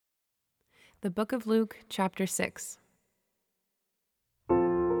The Book of Luke, chapter 6.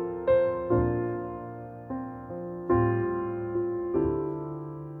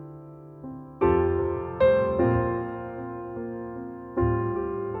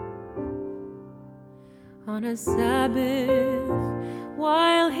 On a Sabbath,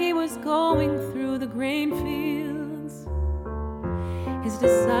 while he was going through the grain fields, his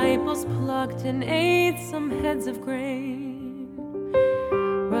disciples plucked and ate some heads of grain,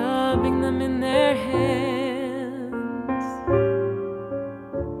 rubbing them in their hands.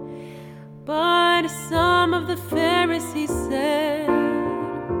 But some of the Pharisees said,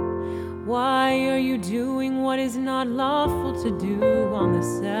 "Why are you doing what is not lawful to do on the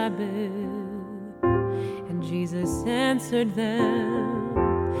Sabbath?" And Jesus answered them,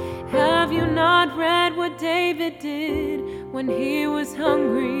 "Have you not read what David did when he was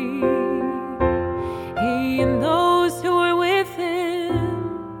hungry? He and those who were with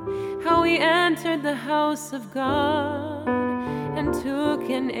him, how he entered the house of God and took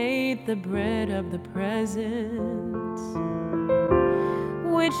and ate the bread of the presence,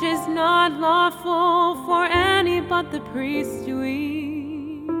 which is not lawful for any but the priest to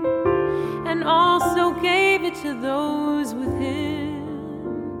eat, and also gave it to those with him.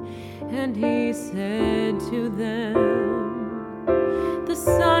 And he said to them, the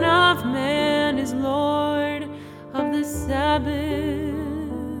Son of Man is Lord of the Sabbath."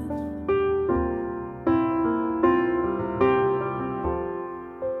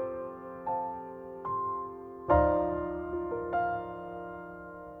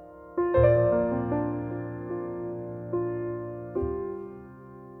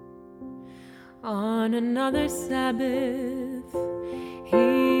 On another Sabbath,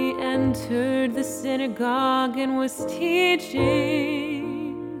 he entered the synagogue and was teaching.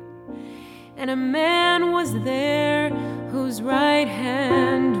 And a man was there whose right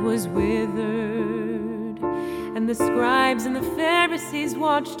hand was withered. And the scribes and the Pharisees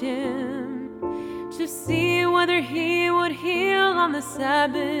watched him to see whether he would heal on the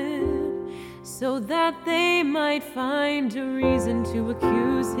Sabbath, so that they might find a reason to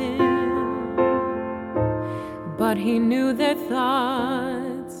accuse him. But he knew their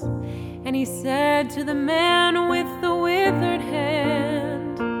thoughts, and he said to the man with the withered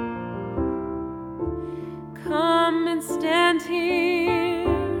hand, "Come and stand here."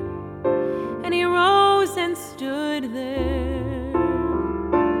 And he rose and stood there.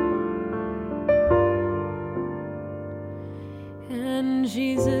 And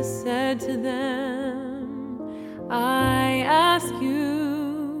Jesus said to them, "I ask you,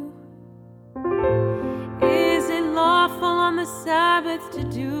 on the Sabbath to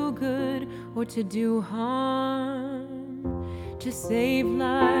do good or to do harm, to save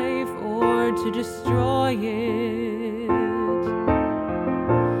life or to destroy it?"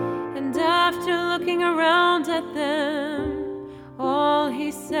 And after looking around at them, all he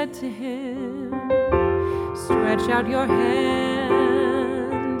said to him, "Stretch out your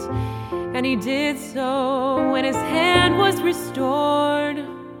hand." And he did so, and his hand was restored.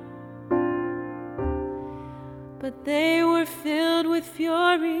 But they were filled with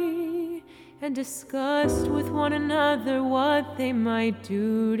fury and discussed with one another what they might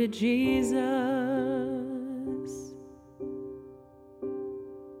do to Jesus.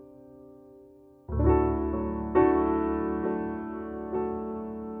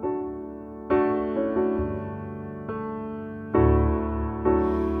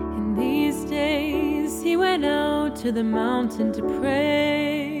 In these days he went out to the mountain to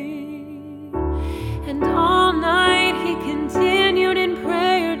pray. And all night he continued in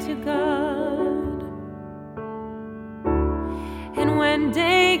prayer to God. And when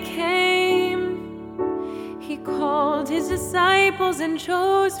day came, he called his disciples and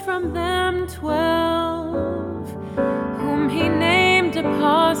chose from them 12, whom he named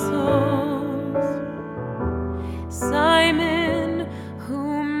apostles: Simon,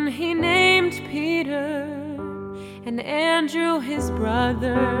 whom he named Peter, and Andrew his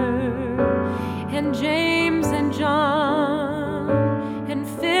brother, and James and John, and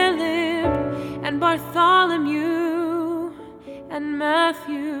Philip, and Bartholomew, and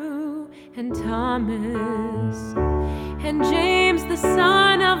Matthew, and Thomas, and James the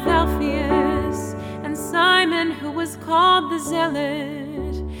son of Alphaeus, and Simon who was called the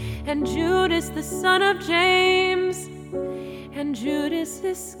Zealot, and Judas the son of James, and Judas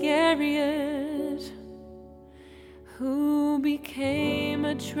Iscariot, who became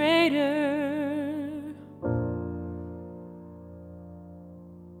a traitor.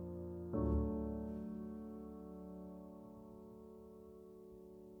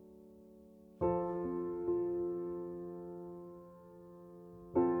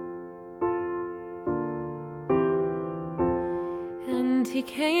 he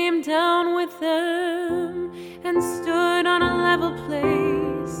came down with them and stood on a level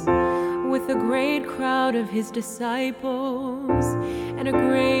place with a great crowd of his disciples and a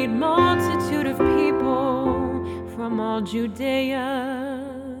great multitude of people from all Judea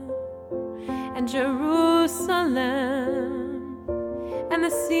and Jerusalem and the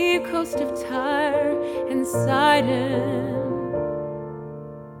sea coast of Tyre and Sidon,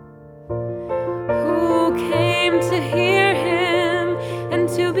 who came to hear him and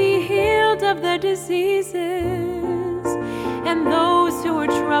to be healed of their diseases, and those who were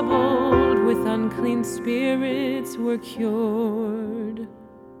troubled with unclean spirits were cured.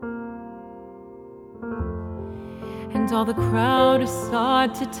 And all the crowd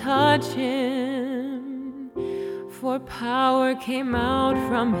sought to touch him, for power came out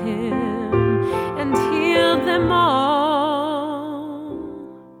from him and healed them all.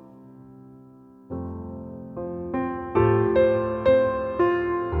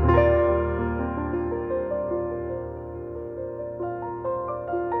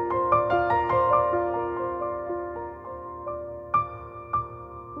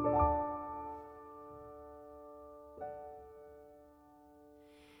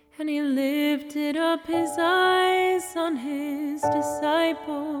 And he lifted up his eyes on his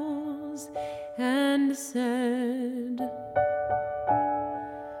disciples and said,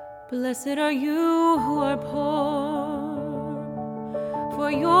 "Blessed are you who are poor, for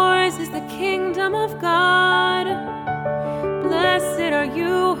yours is the kingdom of God. Blessed are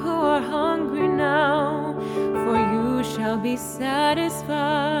you who are hungry now, for you shall be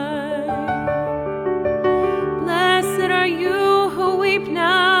satisfied. Blessed are you who weep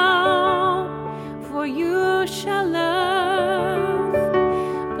now, for you shall laugh.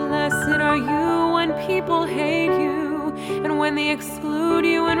 Blessed are you when people hate you, and when they exclude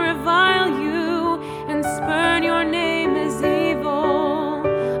you and revile you, and spurn your name as evil,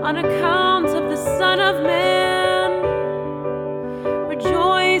 on account of the Son of Man.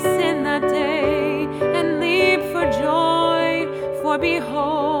 Rejoice in that day, and leap for joy, for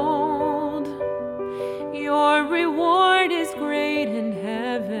behold, your reward is great in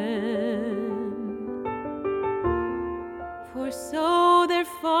heaven. For so their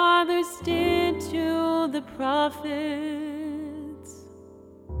fathers did to the prophets."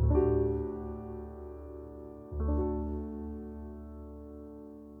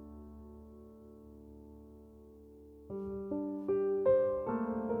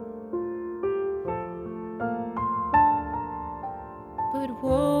 But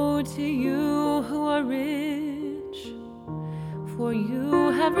woe to you who are rich, for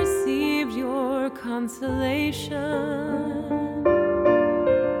you have received your consolation.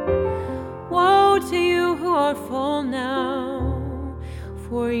 Woe to you who are full now,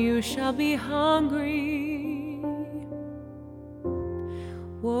 for you shall be hungry.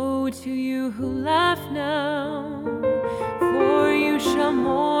 Woe to you who laugh now, for you shall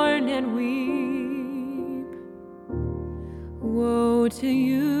mourn and weep. Woe to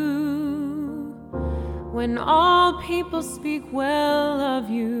you when all people speak well of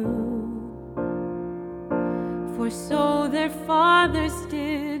you, for so their fathers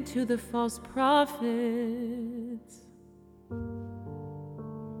did to the false prophets.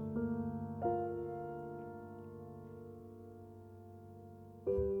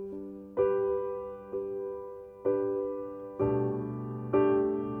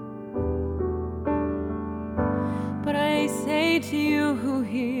 But I say to you who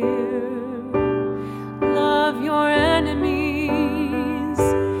hear, love your enemies,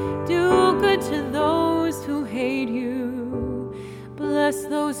 do good to those who hate you, bless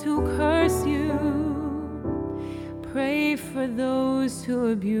those who curse you, pray for those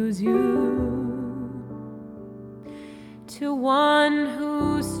who abuse you. To one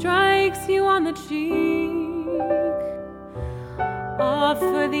who strikes you on the cheek,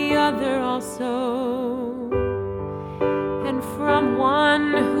 offer the other also. And from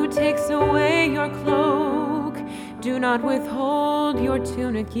one who takes away your cloak, do not withhold your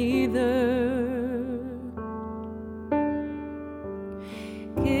tunic either.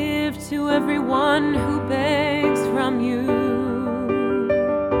 Give to everyone who begs from you,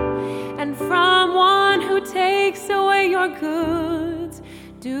 and from one who takes away your goods,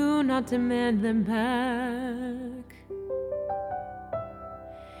 do not demand them back.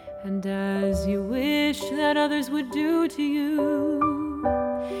 And as you wish that others would do to you,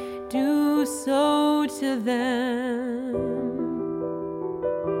 do so to them.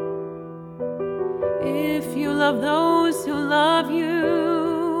 If you love those who love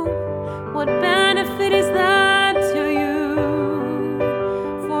you, what benefit is that to you?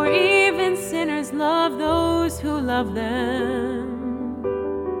 For even sinners love those who love them.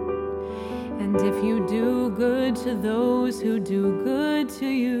 And if you do good to those who do good to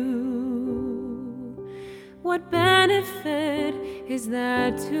you, what benefit is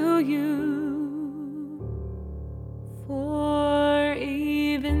that to you? For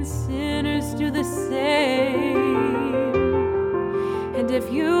even sinners do the same. And if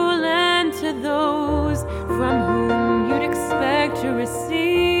you lend to those from whom you'd expect to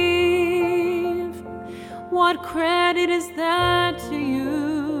receive, what credit is that to you?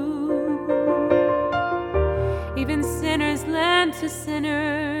 Even sinners lend to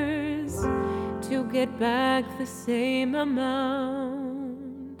sinners to get back the same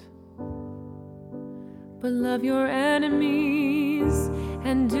amount. But love your enemies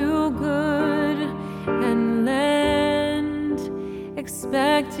and do good and lend,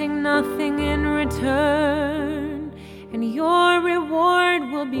 expecting nothing in return, and your reward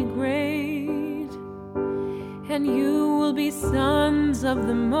will be great, and you will be sons of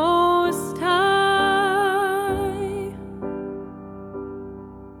the Most High.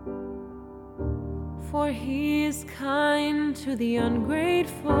 For He is kind to the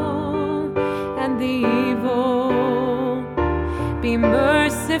ungrateful and the evil. Be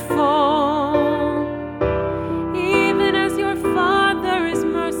merciful, even as your Father is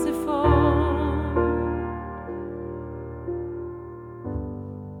merciful.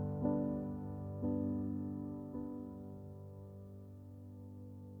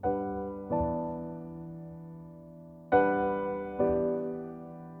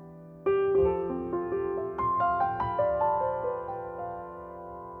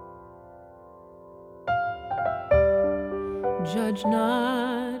 Judge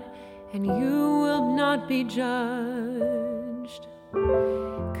not, and you will not be judged.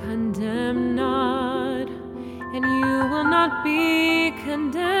 Condemn not, and you will not be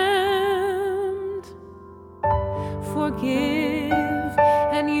condemned. Forgive,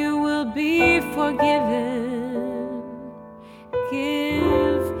 and you will be forgiven.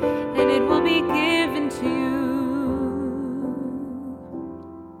 Give, and it will be given to you.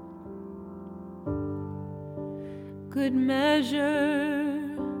 Good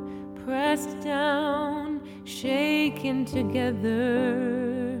measure, pressed down, shaken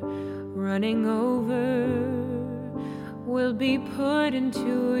together, running over, will be put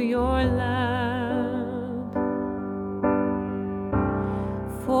into your lap.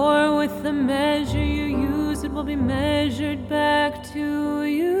 For with the measure you use, it will be measured back to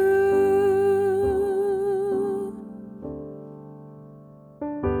you.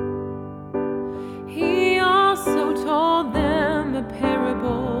 Told them a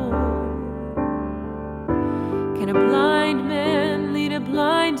parable. Can a blind man lead a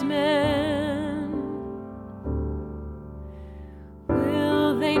blind man?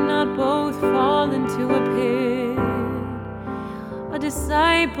 Will they not both fall into a pit? A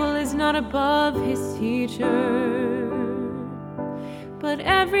disciple is not above his teacher, but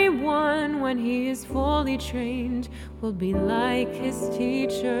everyone, when he is fully trained, will be like his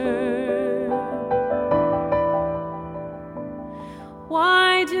teacher.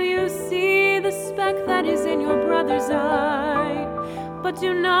 Why do you see the speck that is in your brother's eye, but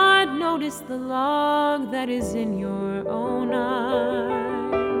do not notice the log that is in your own eye?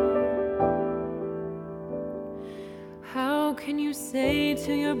 How can you say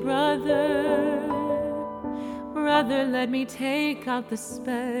to your brother, Brother, let me take out the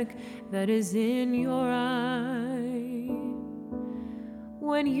speck that is in your eye,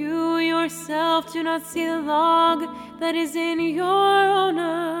 when you yourself do not see the log that is in your own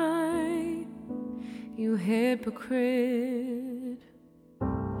eye? You hypocrite.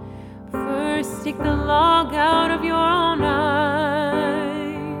 First take the log out of your own eye,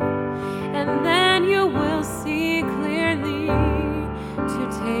 and then you will see clearly to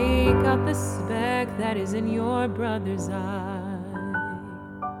take out the speck that is in your brother's eye.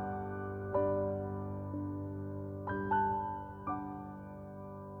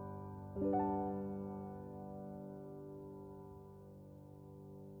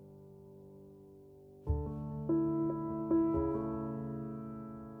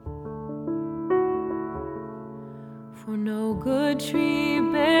 For no good tree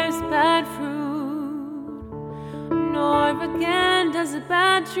bears bad fruit, nor again does a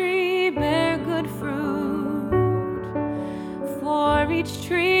bad tree bear good fruit. For each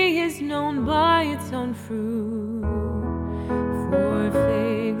tree is known by its own fruit. For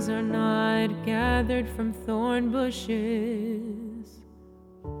figs are not gathered from thorn bushes,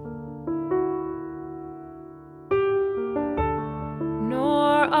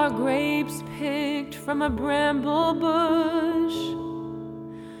 nor are grapes picked from a bramble bush.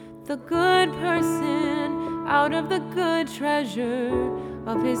 The good person out of the good treasure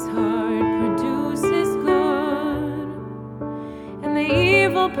of his heart produces good, and the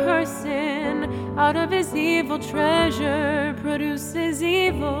evil person out of his evil treasure produces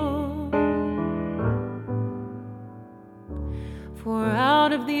evil. For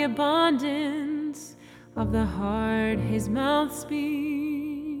out of the abundance of the heart his mouth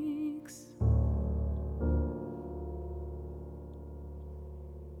speaks.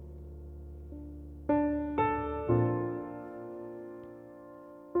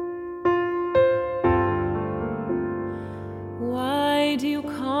 Why do you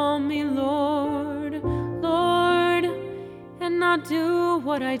call me Lord, Lord, and not do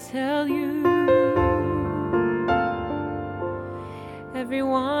what I tell you?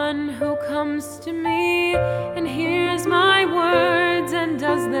 Everyone who comes to me and hears my words and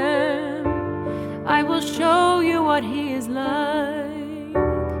does them, I will show you what he is like.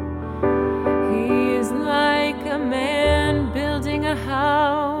 He is like a man building a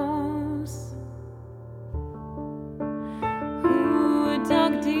house, who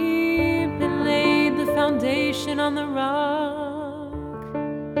dug deep and laid the foundation on the rock.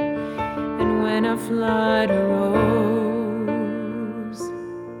 And when a flood arose,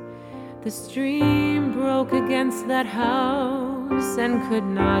 the stream broke against that house and could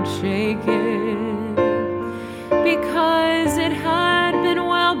not shake it, because it had been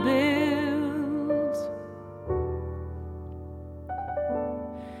well built.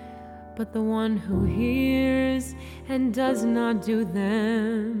 But the one who hears and does not do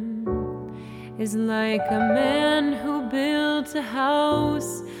them is like a man who built a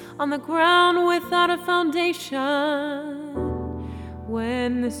house on the ground without a foundation.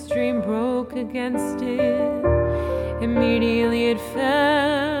 When the stream broke against it, immediately it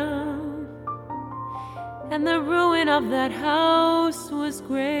fell, and the ruin of that house was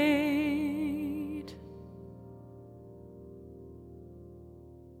great.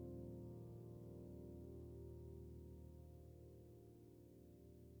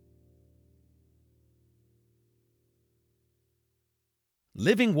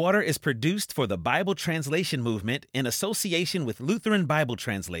 Living Water is produced for the Bible Translation Movement in association with Lutheran Bible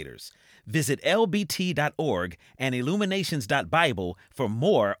Translators. Visit lbt.org and illuminations.bible for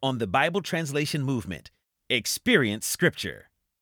more on the Bible Translation Movement. Experience Scripture.